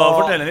lyst til å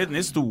fortelle en liten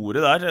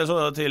historie der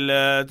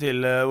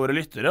til våre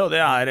lyttere, og det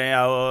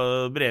jeg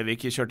og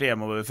Brevik kjørte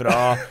hjemover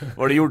fra,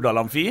 var det Jordal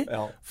Amfi,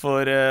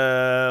 for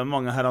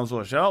mange herrens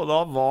år siden, og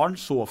da var han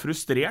så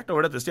frustrert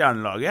over dette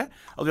stjernelaget,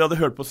 at vi hadde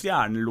hørt på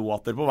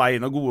stjernelåter på vei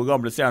inn, og gode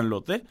gamle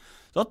stjernelåter.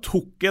 Så da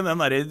tok han den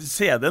der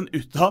CD-en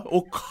ut av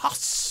og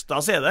kastet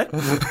CD-er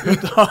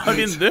ut av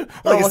vinduet.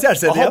 Han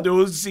hadde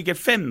jo sikkert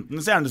 15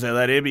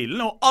 stjerne-CD-er i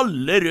bilen, og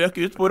alle røk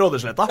ut på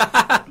Rådesletta.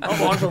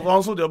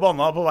 Han stod jo og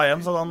banna på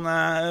veien, så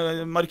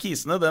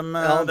markisene, dem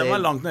er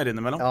langt nede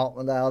innimellom. Ja,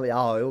 men jeg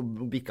har jo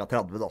bikket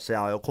 30 da, så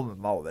jeg har jo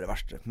kommet meg over det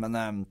verste. Men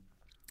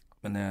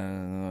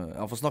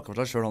jeg får snakke for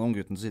seg selv, han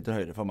unggutten som sitter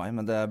høyre for meg,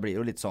 men det blir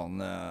jo litt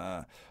sånn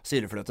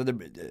syrefløte.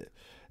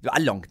 Du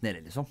er langt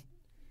nede, liksom.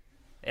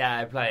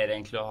 Jeg pleier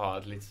egentlig å ha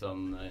et litt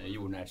sånn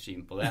jordnært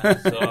syn på det.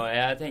 Så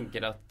jeg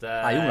tenker at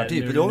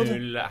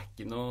 0-0 er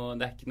ikke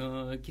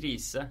noe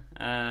krise.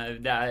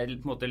 Det er på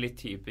en måte litt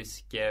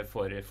typisk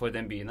for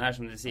den byen her,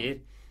 som du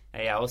sier.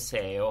 Jeg også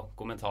ser jo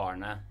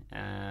kommentarene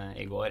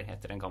i går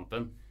etter den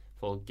kampen.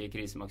 Folk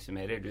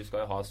krisemaksimerer. Du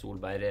skal jo ha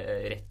Solberg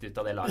rett ut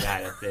av det laget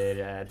her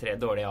etter 3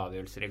 dårlige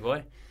avgjørelser i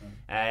går.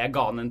 Jeg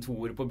ga han en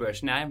 2 på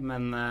børsen,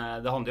 men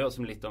det handler jo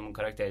også litt om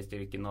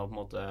karakterstyrken og på en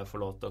måte få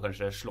lov til å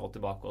kanskje slå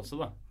tilbake også,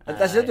 da.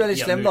 Jeg synes du er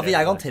litt slem, da, for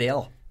jeg ga han 3,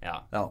 da.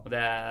 Ja, og det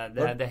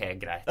er helt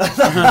greit.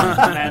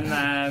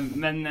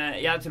 Men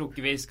jeg tror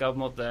ikke vi skal på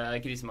en måte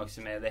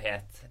krisemaksimere det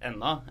helt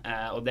ennå,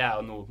 og det er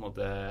jo noe på en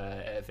måte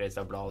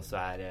Fredrikstad Blad også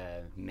er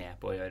med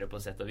på å gjøre på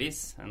sett og vis,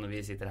 når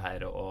vi sitter her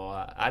og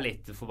er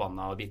litt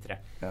forbanna og bitre.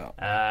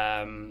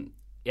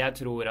 Jeg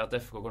tror at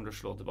FK kommer til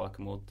å slå tilbake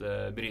mot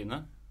Bryne,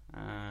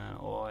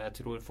 og jeg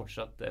tror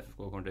fortsatt FK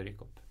kommer til å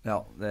rykke opp. Ja,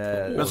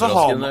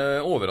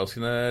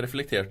 overraskende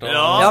reflektert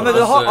av men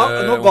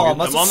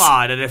man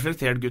er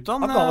reflektert, gutta.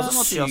 Han ga meg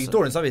så sykt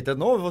dårlig samvittighet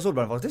nå over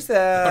Solberg, faktisk.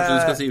 Kanskje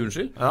du skal si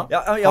unnskyld? Har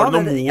du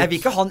noe mot? Jeg vil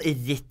ikke ha han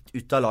rett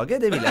ut av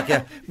laget, det vil jeg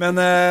ikke. Men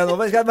nå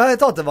skal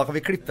jeg ta tilbake,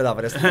 vi klipper der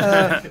forresten.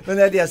 Men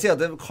jeg sier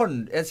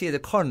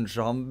at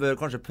kanskje han bør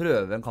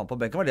prøve en kamp på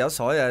benken. Var det jeg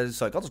sa? Jeg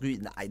sa ikke at han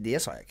skulle... Nei, det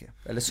sa jeg ikke.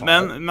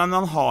 Men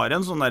han har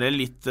en sånn der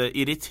litt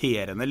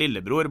irriterende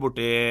lillebror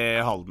borti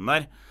Halden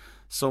der,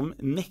 som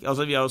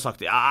altså vi har jo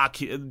sagt,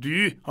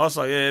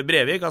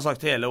 Brevik har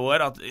sagt hele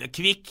år at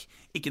Kvikk,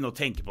 ikke noe å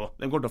tenke på,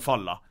 de kommer til å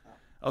falle.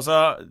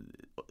 Altså,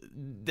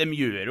 de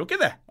gjør jo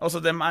ikke det.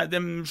 Altså, de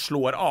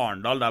slår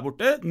Arendal der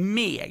borte,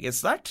 meget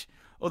sterkt,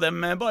 og de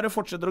bare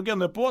fortsetter å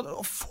gønne på,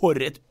 og for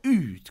et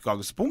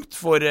utgangspunkt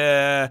for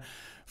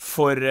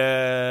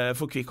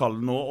Kvikk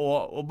Halden nå,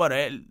 og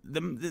bare,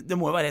 det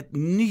må jo være helt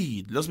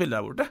nydelig å spille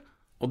der borte.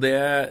 Og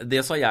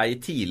det sa jeg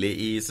tidlig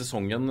i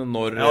sesongen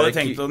når... Jeg hadde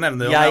tenkt å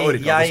nevne det, og jeg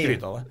orket å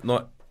skryte av det.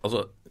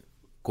 Altså,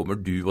 kommer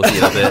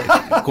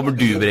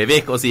du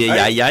Brevik og sier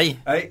jeg? Jeg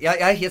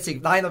er helt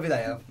sikker. Nei, nå vil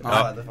jeg.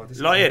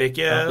 La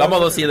Erik... La meg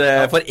da si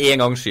det for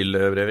en gangs skyld,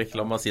 Brevik.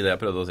 La meg si det jeg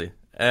prøvde å si.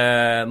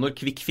 Når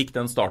Kvikk fikk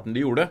den starten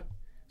de gjorde,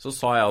 så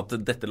sa jeg at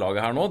dette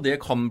laget her nå,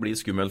 det kan bli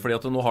skummelt, fordi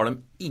at nå har de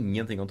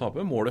ingenting å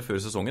tape. Målet før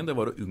sesongen, det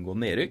var å unngå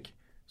nedrykk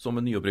som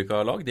en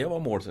nyopprykket lag. Det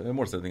var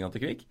målsetningen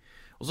til Kvikk.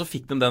 Og så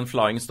fikk de den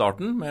flying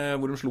starten,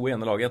 hvor de slo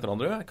ene laget etter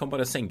andre. Kan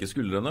bare senke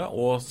skuldrene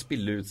og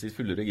spille ut sitt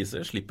fulle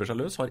register. Slipper seg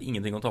løs, har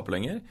ingenting å tape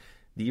lenger.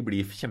 De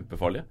blir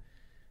kjempefarlige.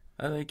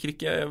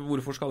 Kvikk,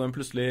 hvorfor skal de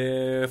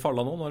plutselig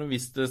falle nå? Når de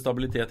vist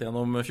stabilitet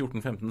gjennom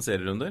 14-15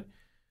 serierunder.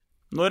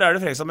 Når er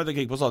det Fredrikstad møter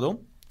Kvikk på stadion?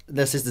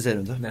 Nest siste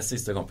serierunde. Nest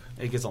siste kamp.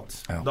 Ikke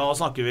sant. Ja. Da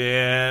snakker vi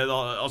da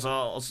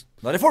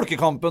er det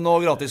folkekampen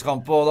og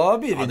gratiskamp, og da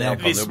byr vi ned.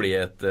 Kan jo bli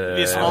et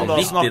hvis man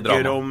da snakker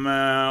drama om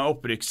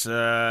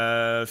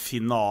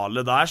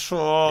opprykksfinale der, så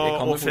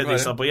og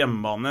Fredrikstad på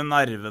hjemmebane,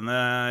 nervene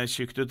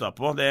tjukt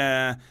utapå.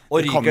 Og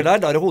ryker der,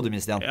 da er det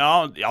hodemist igjen.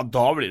 Ja,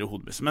 da blir det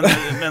hodemist. Men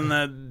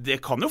det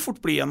kan jo fort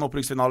bli en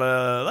opprykksfinale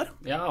der.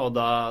 Ja, og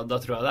da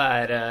tror jeg det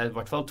er i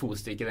hvert fall 2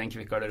 stykker den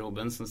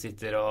Kvikk-garderoben som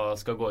sitter og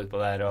skal gå ut på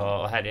der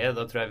og herje.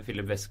 Da tror jeg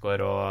Philip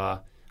Westgård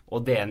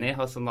og Deni,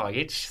 Hasan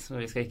Nagic, så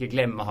vi skal ikke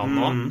glemme han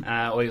nå,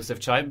 og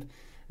Josef Chaib.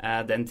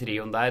 Den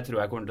trioen der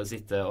tror jeg kommer til å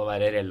sitte og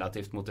være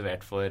relativt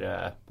motivert for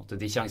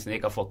de sjansene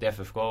de ikke har fått i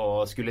FFK,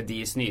 og skulle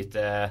de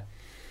snyte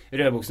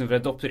rødbuksen for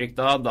et opprykk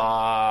da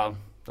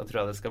tror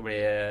jeg det skal bli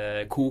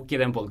kok i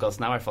den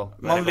podcasten her i hvert fall.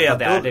 Man vet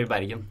det er det i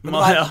Bergen.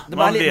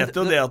 Man vet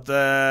jo det at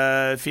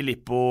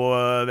Filippo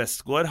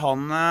Westgård,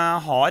 han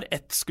har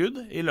ett skudd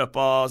i løpet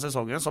av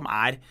sesongen som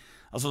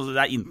altså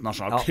det er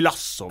internasjonal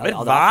klasse over.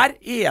 Hver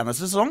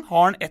eneste sesong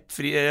har han ett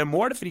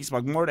mål,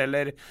 frisparkmål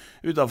eller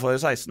utenfor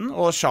 16,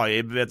 og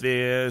Shaib vet vi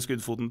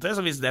skuddfoten til,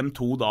 så hvis dem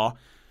to da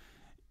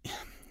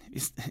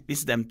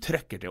hvis de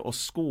trøkker til og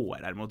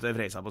scorer mot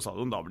Fredrikstad på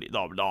stadion, da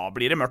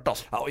blir det mørkt,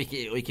 altså. Ja, og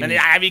ikke men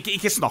jeg vil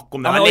ikke snakke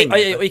om det lenge.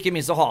 Og ikke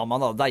minst så har man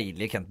da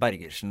deilig Kent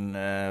Bergersen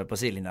på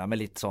sidelinja med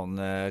litt sånn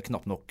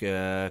knapp nok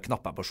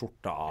knapper på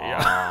skjorta,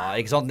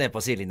 ikke sant, ned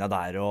på sidelinja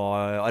der, og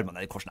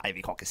armene i kors. Nei,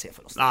 vi kan ikke se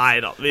for oss det.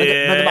 Nei da,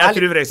 jeg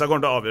tror Fredrikstad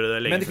kommer til å avgjøre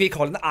det lenge. Men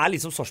kvikkhallen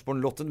liksom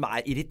Sarpsborg-lotten,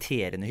 de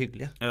irriterende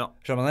hyggelige. Ja.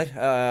 Skjønner man der?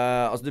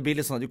 Altså, det blir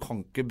litt sånn at du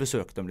kan ikke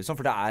besøke dem, liksom,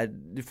 for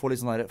du får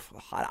litt sånn her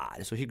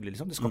det så hyggelig,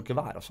 liksom. Det skal ikke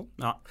være sånn.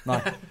 Ja. Nei.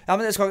 Ja,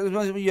 men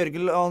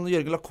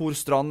Jørgen Lacour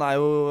Strand er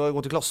jo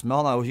gått i klasse med,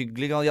 han er jo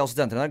hyggelig,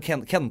 assistenttrener.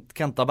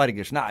 Kenta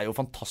Bergersen er jo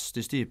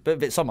fantastisk type,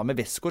 sammen med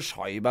Westgård.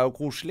 Shaib er jo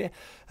koselig.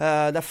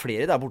 Det er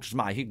flere der borte som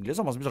er hyggelige,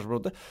 sammen med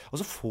Sarpsborg,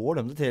 og så får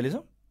de det til,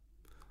 liksom.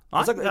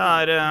 Nei, altså,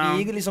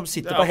 vi liksom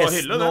sitter på hesten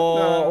hylle,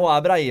 og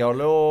er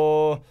breiale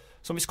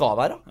som vi skal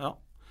være. Ja.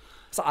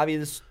 Så er vi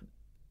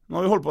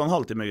Nå har vi holdt på en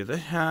halvtime, gutter.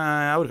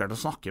 Jeg orker ikke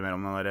å snakke mer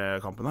om denne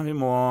kampen.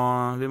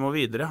 Vi må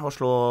videre og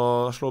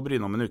slå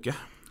Bryne om en uke.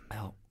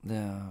 Ja, det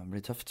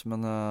blir tøft,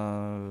 men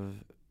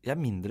jeg er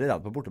mindre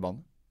redd på bortebanen.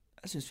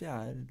 Jeg synes vi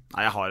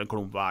Nei, jeg har en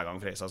klump hver gang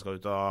Fredrikstad skal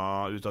ut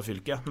av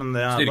fylket, men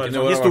det styrken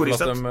i år er i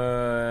hvert fall at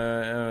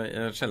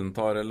de sjelden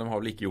har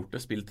vel ikke gjort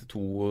det, spilt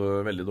 2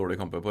 veldig dårlige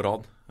kamper på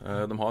rad.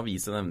 De har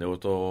vist en evne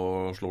til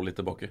å slå litt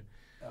tilbake.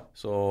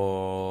 Så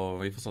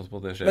vi får satse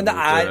på at det skjer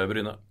mot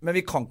Bryne. Men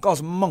vi kan ikke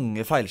ha så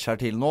mange feilskjær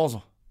til nå,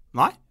 altså.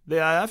 Nei, det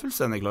er jeg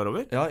fullstendig klar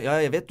over. Ja,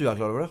 jeg vet du er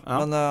klar over det.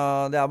 Ja. Men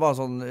det er bare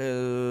sånn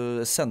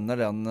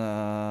sender den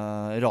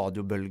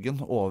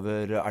radiobølgen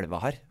over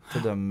elva her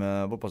til dem.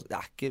 Det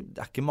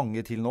er ikke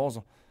mange til nå,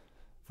 altså.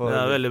 Det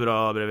er veldig bra,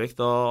 Brevik.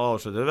 Da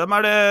avslutter vi. Hvem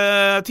er det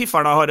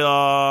tifferne har da,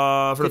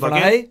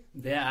 Fløtaker? Hei.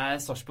 Det er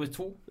Sarpsborg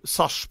 2.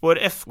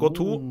 Sarpsborg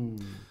FK2.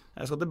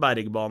 Jeg skal til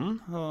Bergbanen,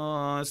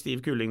 og stiv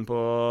kuling på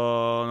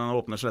den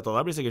åpne sletta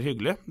der blir sikkert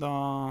hyggelig.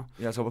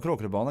 Jeg skal på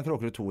Kråkerudbanen,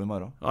 Kråkerud 2 i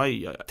morgen.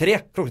 3!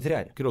 Kråkerud 3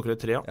 er. Kråkerud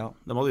 3, ja.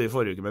 Det hadde vi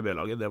forrige uke med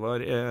B-laget. Det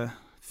var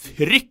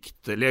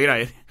fryktelige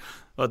greier.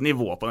 Det var et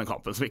nivå på den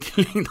kampen som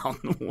ikke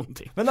lignet noen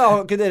ting. Men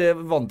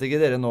vant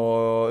ikke dere nå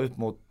ut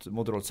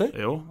mot Rolsøy?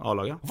 Jo,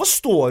 A-laget. Hvorfor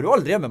står du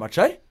aldri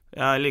hjemmematch her?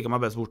 Jeg liker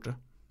meg best borte.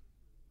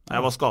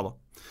 Jeg var skadet.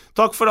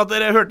 Takk for at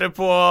dere hørte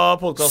på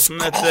podcasten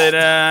etter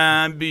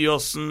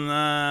Byåsen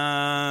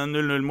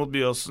 0-0 mot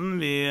Byåsen.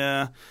 Vi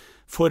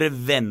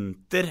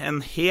forventer en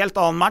helt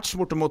annen match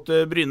borte mot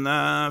Bryne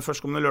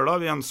førstkommende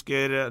lørdag. Vi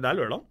ønsker Det er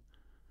lørdag?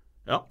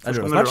 Ja,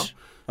 førstkommende lørdag.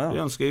 Ja.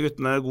 Vi ønsker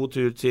guttene god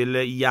tur til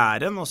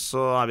Jæren, og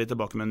så er vi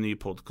tilbake med en ny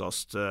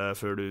podcast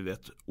før du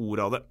vet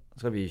ordet av det.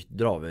 Skal vi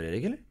dra over,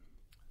 Erik, eller?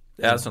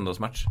 Det er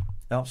søndagsmatch.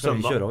 Ja, skal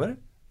vi kjøre over?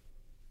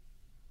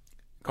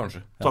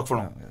 Kanskje. Takk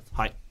for nå.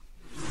 Hei.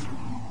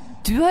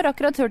 Du har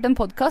akkurat hørt en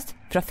podcast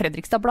fra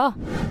Fredrikstad Blad.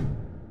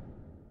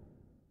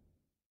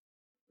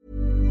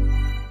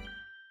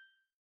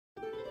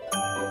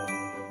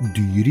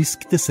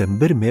 Dyrisk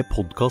desember med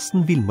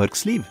podcasten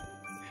Villmarksliv.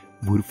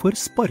 Hvorfor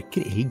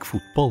sparker elg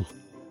fotball?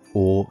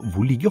 Og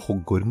hvor ligger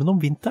hoggormen om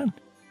vinteren?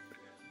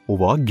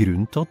 Og hva er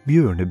grunnen til at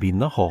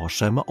bjørnebinna har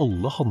seg med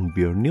alle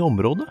hannbjørnene i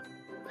området?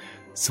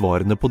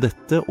 Svarene på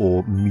dette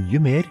og mye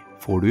mer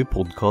får du i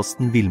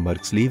podcasten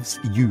Villmarkslivs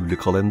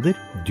julekalender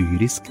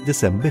Dyrisk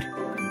desember,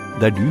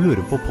 der du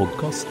hører på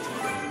podcast.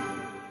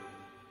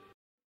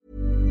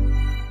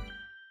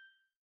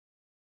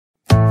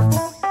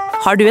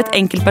 Har du et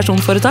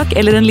enkeltpersonforetak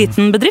eller en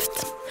liten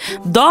bedrift?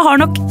 Da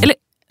har nok... Eller,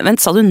 vent,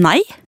 sa du nei?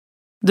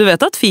 Du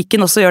vet at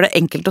Fiken også gjør det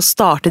enkelt å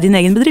starte din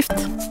egen bedrift.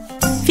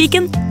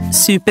 Fiken,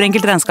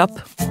 superenkelt regnskap.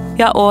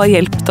 Ja, og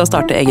hjelp til å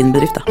starte egen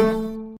bedrift, da.